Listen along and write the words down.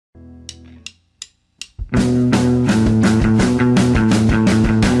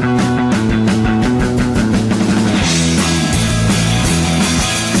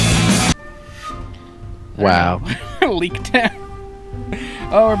Leak Town.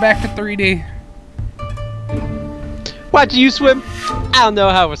 Oh, we're back to 3D. Watching you swim? I don't know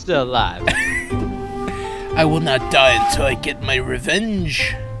how we're still alive. I will not die until I get my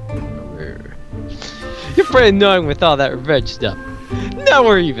revenge. You're pretty annoying with all that revenge stuff. Now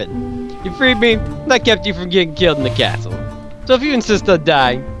we're even. You freed me, and I kept you from getting killed in the castle. So if you insist on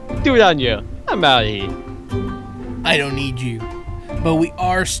dying, do it on you. I'm out of here. I don't need you. But we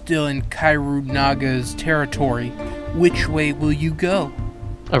are still in Kaoru Naga's territory. Which way will you go?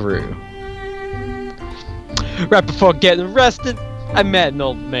 Aru. Right before getting arrested, I met an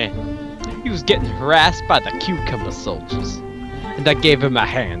old man. He was getting harassed by the cucumber soldiers. And I gave him a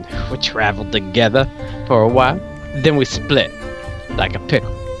hand. We traveled together for a while. Then we split, like a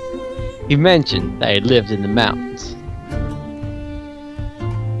pickle. He mentioned that he lived in the mountains.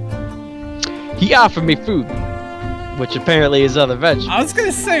 He offered me food, which apparently is other vegetables. I was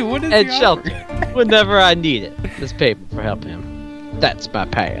gonna say, what is and the shelter whenever I need it. This paper for helping him. That's my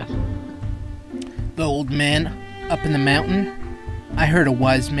path. The old man up in the mountain. I heard a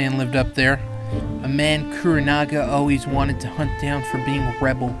wise man lived up there. A man Kuranaga always wanted to hunt down for being a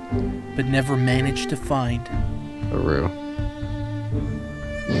rebel, but never managed to find. Aru.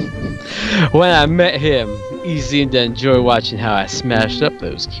 When I met him, he seemed to enjoy watching how I smashed up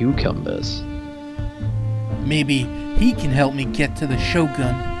those cucumbers. Maybe he can help me get to the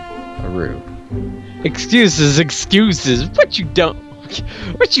Shogun. Aru. Excuses, excuses. What you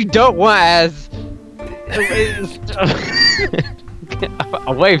don't want as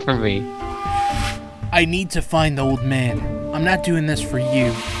away from me. I need to find the old man. I'm not doing this for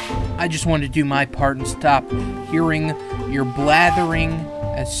you. I just want to do my part and stop hearing your blathering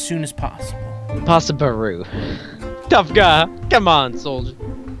as soon as possible. Possible. Tough guy. Come on, soldier.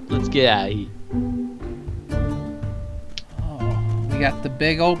 Let's get out of here. Oh, we got the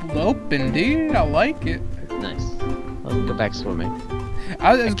big open, dude. I like it. Nice. Let's go back swimming.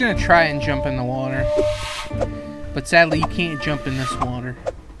 I was gonna try and jump in the water, but sadly you can't jump in this water.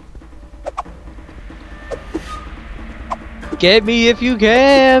 Get me if you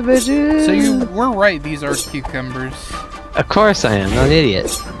can, bitches. So you were right, these are cucumbers. Of course I am, not an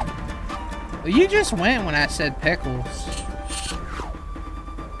idiot. You just went when I said pickles.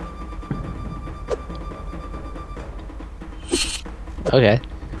 Okay.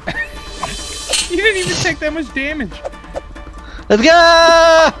 You didn't even take that much damage. Let's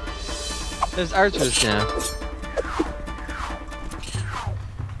go! There's archers now.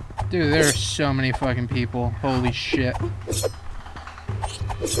 Dude, there are so many fucking people. Holy shit.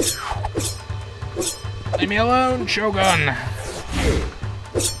 Leave me alone, Shogun!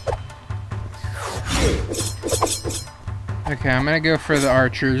 Okay, I'm gonna go for the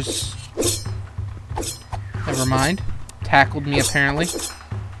archers. Never mind. Tackled me, apparently.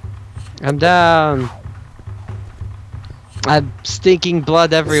 I'm down. I'm stinking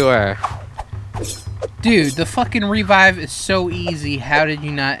blood everywhere. Dude, the fucking revive is so easy. How did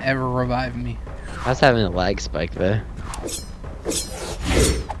you not ever revive me? I was having a lag spike there.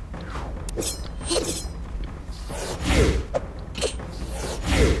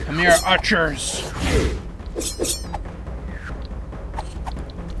 Come here, archers!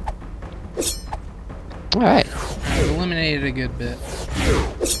 Alright. I've eliminated a good bit.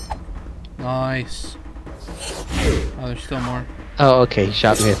 Nice. Oh, there's still more. Oh, okay. He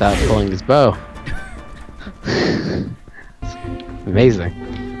shot me without pulling his bow. Amazing.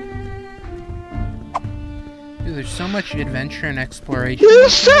 Dude, there's so much adventure and exploration.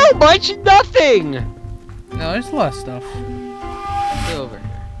 There's so much nothing! No, there's a lot of stuff. Go over here.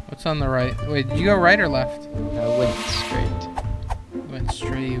 What's on the right? Wait, did you go right or left? I went straight. You went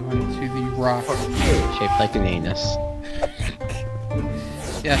straight, you went to the rock. Shaped like an anus.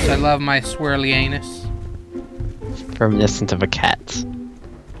 Yes, I love my swirly anus. Reminiscent of a cat.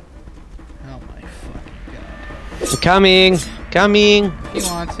 Oh my fucking god. I'm coming! Coming! If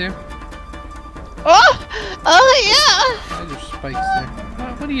you want to. Oh! Oh yeah! Why are there spikes there?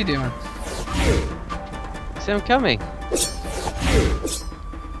 What are you doing? So I'm coming.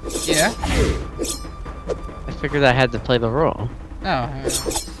 Yeah? I figured I had to play the role. Oh.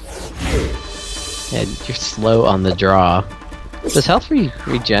 Yeah, you're slow on the draw. Does health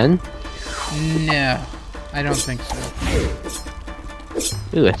regen? No. I don't think so.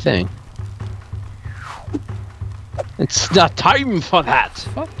 Ooh, a thing. It's not time for that!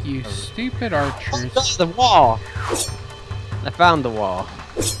 Fuck you, stupid archers. That's the wall! I found the wall.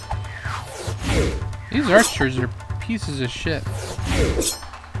 These archers are pieces of shit.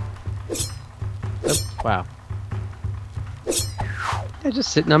 Oh, wow. They're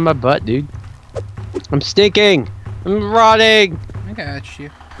just sitting on my butt, dude. I'm stinking! I'm rotting! I got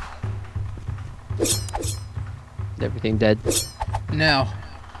you. everything dead? No.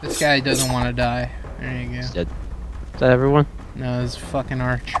 This guy doesn't want to die. There you go. He's dead. Is that everyone? No, there's fucking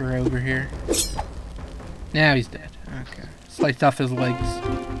archer over here. Now he's dead. Okay. Sliced off his legs.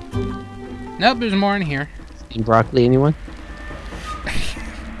 Nope, there's more in here. Eating broccoli, anyone?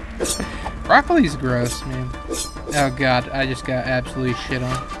 Broccoli's gross, man. Oh god, I just got absolutely shit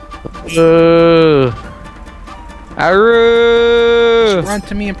on. Aru! Just run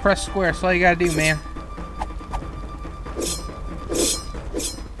to me and press square. That's all you gotta do, man.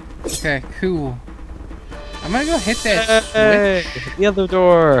 Okay, cool. I'm gonna go hit that switch. The other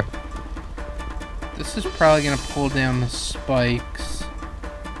door. This is probably gonna pull down the spikes.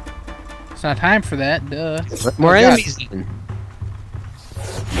 It's not time for that, duh. More Oh, enemies even.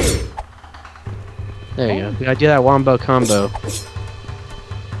 There you go. We gotta do that wombo combo.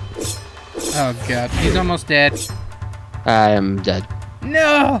 Oh god, he's almost dead. I am dead.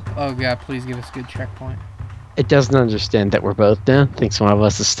 No! Oh god, please give us a good checkpoint. It doesn't understand that we're both down. Thinks one of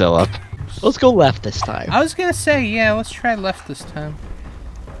us is still up. Let's go left this time. I was gonna say, yeah, let's try left this time.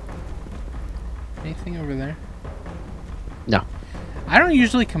 Anything over there? No. I don't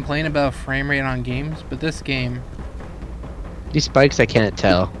usually complain about frame rate on games, but this game... These spikes, I can't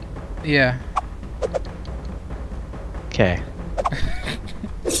tell. Yeah. Okay.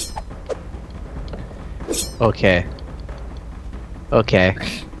 Okay. Okay.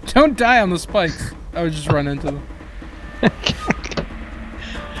 Don't die on the spikes. I would just run into them.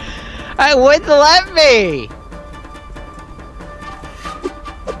 I wouldn't let me!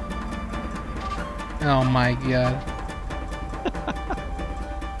 Oh my god.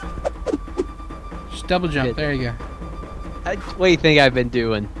 Just double jump. There you go. What do you think I've been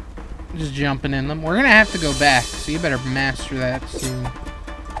doing? Just jumping in them. We're gonna have to go back, so you better master that soon.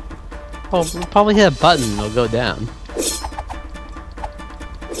 Oh, we'll probably hit a button and it'll go down.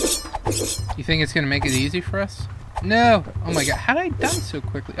 You think it's gonna make it easy for us? No! Oh my god, how did I die so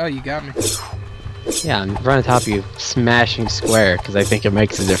quickly? Oh, you got me. Yeah, I'm right on top of you, smashing square, because I think it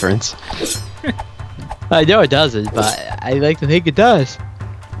makes a difference. I know it doesn't, but I like to think it does.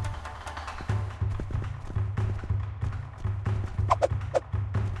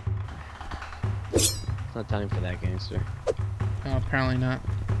 It's not time for that, gangster. Oh, apparently not.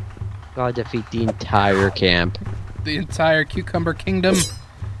 Gotta defeat the entire camp. The entire Cucumber Kingdom.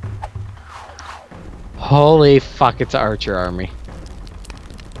 Holy fuck, it's an archer army.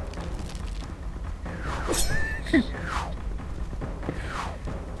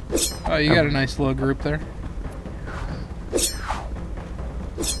 Oh, you got a nice little group there.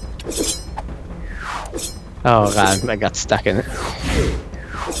 Oh god, I got stuck in it.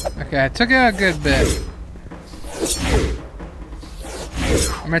 Okay, I took out a good bit.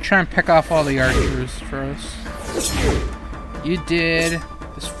 I'm gonna try and pick off all the archers for us. You did.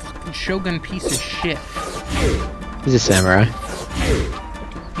 This fucking Shogun piece of shit. He's a samurai.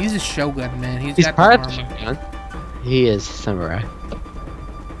 He's a Shogun, man. He's got part the of the armor. Shogun. He is samurai.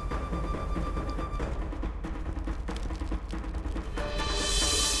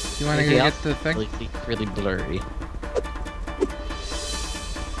 You wanna go get the thing? Really blurry.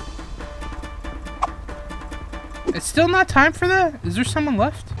 It's still not time for that? Is there someone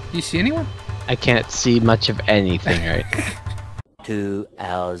left? Do you see anyone? I can't see much of anything right now. 2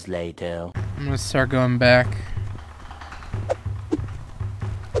 hours later. I'm gonna start going back.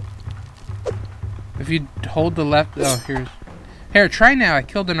 If you hold the left... Oh, here's... Here, try now. I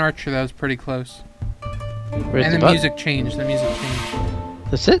killed an archer that was pretty close. Where's And the button? music changed. The music changed.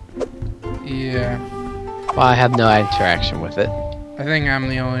 That's it? Yeah. Well, I have no interaction with it. I think I'm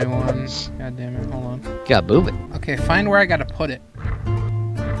the only one. God damn it. Hold on. You gotta move it. Okay, find where I gotta put it.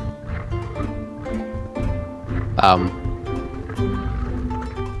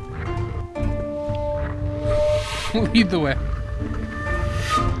 Lead the way.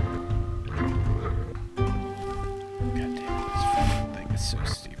 God damn it, this fucking thing is so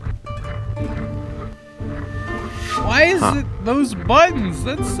stupid. Why is it those buttons?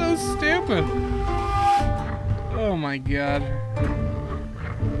 That's so stupid. Oh my god.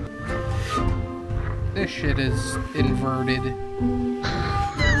 This shit is inverted.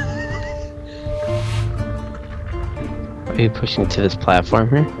 Are you pushing to this platform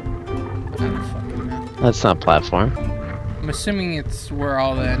here? I don't fucking know. That's not platform. I'm assuming it's where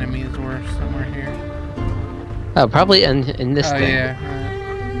all the enemies were, somewhere here. Oh, probably in this Oh thing. yeah.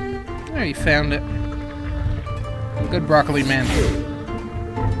 There, you found it. Good broccoli man.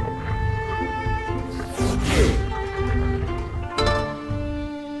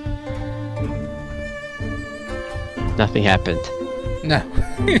 Nothing happened. No.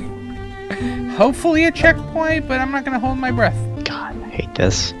 Hopefully a checkpoint, but I'm not gonna hold my breath. God, I hate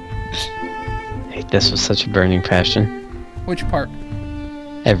this. I hate this with such a burning passion. Which part?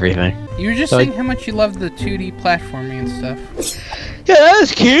 Everything. You were just saying how much you love the 2D platforming and stuff. Yeah, that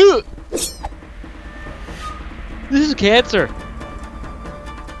was cute! This is cancer.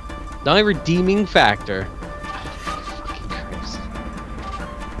 The only redeeming factor. Fucking Christ.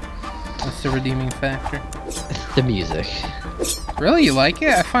 What's the redeeming factor? The music. Really? You like it?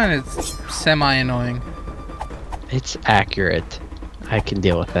 I find it semi-annoying. It's accurate. I can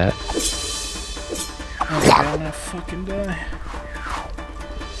deal with that. Oh god, I'm gonna fucking die.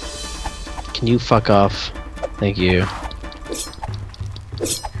 Can you fuck off? Thank you.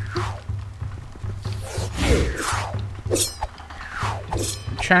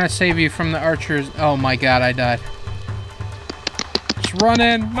 I'm trying to save you from the archers. Oh my god, I died. Just run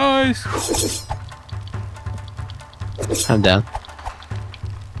in. Nice. I'm down.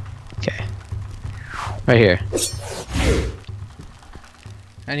 Okay. Right here.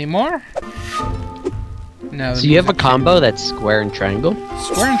 Any more? No. So you have a combo that's square and triangle?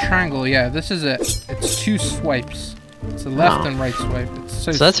 Square and triangle, yeah. This is it. It's 2 swipes. It's a left and right swipe. It's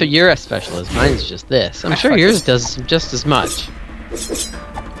so that's what your special is. Mine's just this. I'm sure yours does just as much.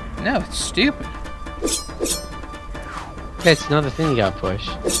 No, it's stupid. Okay, it's another thing you gotta push.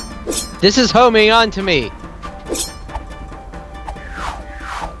 This is homing on to me!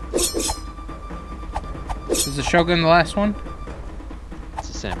 Is the Shogun the last one? It's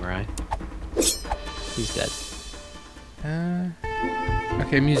a samurai. He's dead.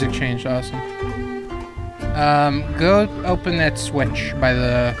 Okay, music changed. Awesome. Go open that switch by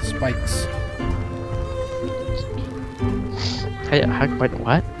the spikes. Hey, wait,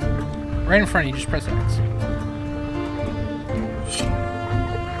 what? Right in front of you, just press X.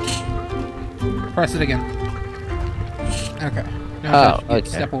 Press it again. Okay. No, okay.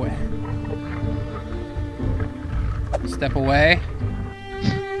 Step away. Step away.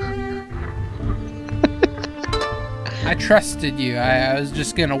 I trusted you. I was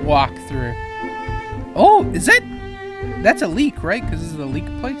just gonna walk through. Oh, is that... That's a leak, right? Because this is the leak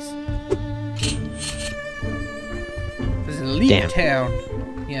place? This is a leak town.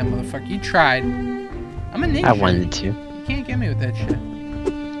 Yeah, motherfucker, you tried. I'm a ninja. I wanted to. You can't get me with that shit.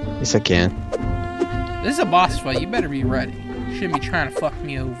 Yes, I can. This is a boss fight. You better be ready. You shouldn't be trying to fuck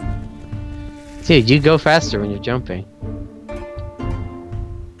me over. Dude, you go faster when you're jumping.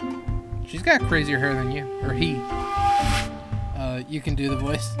 She's got crazier hair than you. Or he. You can do the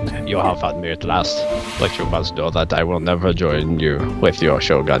voice. You have found me at last, but you must know that I will never join you with your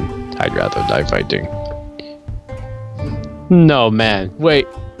Shogun. I'd rather die fighting. No, man. Wait.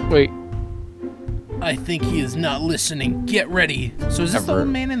 I think he is not listening. Get ready. So is this the old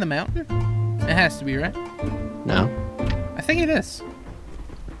man in the mountain? It has to be, right? No. I think it is.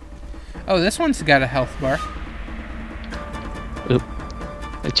 Oh, this one's got a health bar. Oop.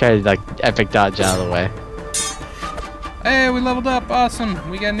 I tried to, like, epic dodge out of the way. Hey, we leveled up. Awesome.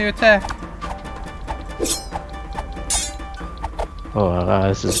 We got a new attack. Oh,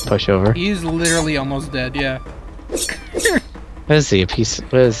 this is pushover. He's literally almost dead, yeah. What is he? What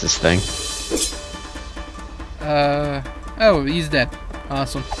is this thing? Oh, he's dead.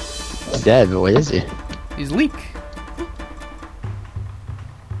 Awesome. He's dead, but what is he? He's Leek.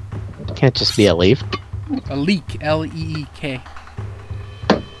 Can't just be a leaf. A leek. L-E-E-K.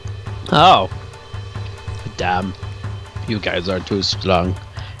 Oh. Damn. You guys are too strong,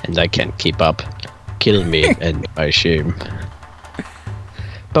 and I can't keep up. Kill me and my shame.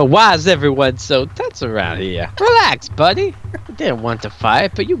 But why is everyone so tense around here? Relax, buddy. I didn't want to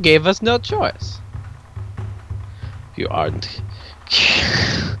fight, but you gave us no choice. You aren't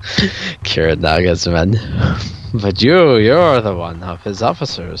Kurenaga's men, but you're the one of his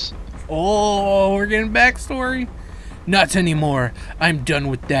officers. Oh, we're getting backstory? Not anymore. I'm done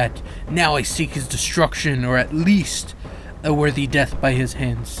with that. Now I seek his destruction, or at least a worthy death by his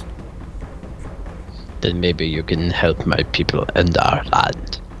hands. Then maybe you can help my people and our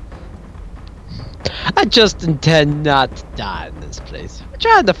land. I just intend not to die in this place. We're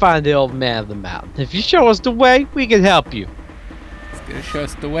trying to find the old man of the mountain. If you show us the way, we can help you. He's gonna show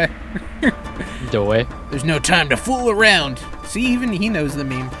us the way. The way? There's no time to fool around. See, even he knows the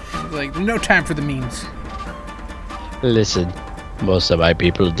meme. He's like, there's no time for the memes. Listen, most of my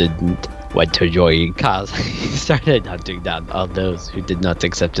people didn't want to join cause he started hunting down all those who did not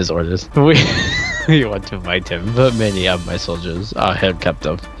accept his orders. We want to fight him, but many of my soldiers are held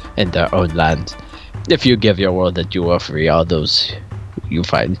captive in their own land. If you give your word that you will free all those you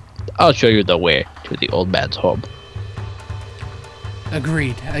find, I'll show you the way to the old man's home.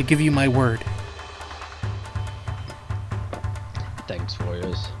 Agreed. I give you my word. Thanks,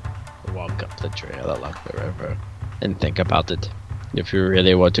 warriors. Walk up the trail along the river and think about it. If you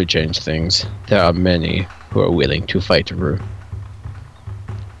really want to change things, there are many who are willing to fight through.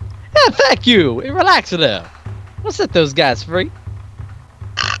 Yeah, thank you! Relax there. We'll set those guys free.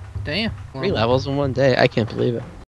 Damn. 3 levels in one day. I can't believe it.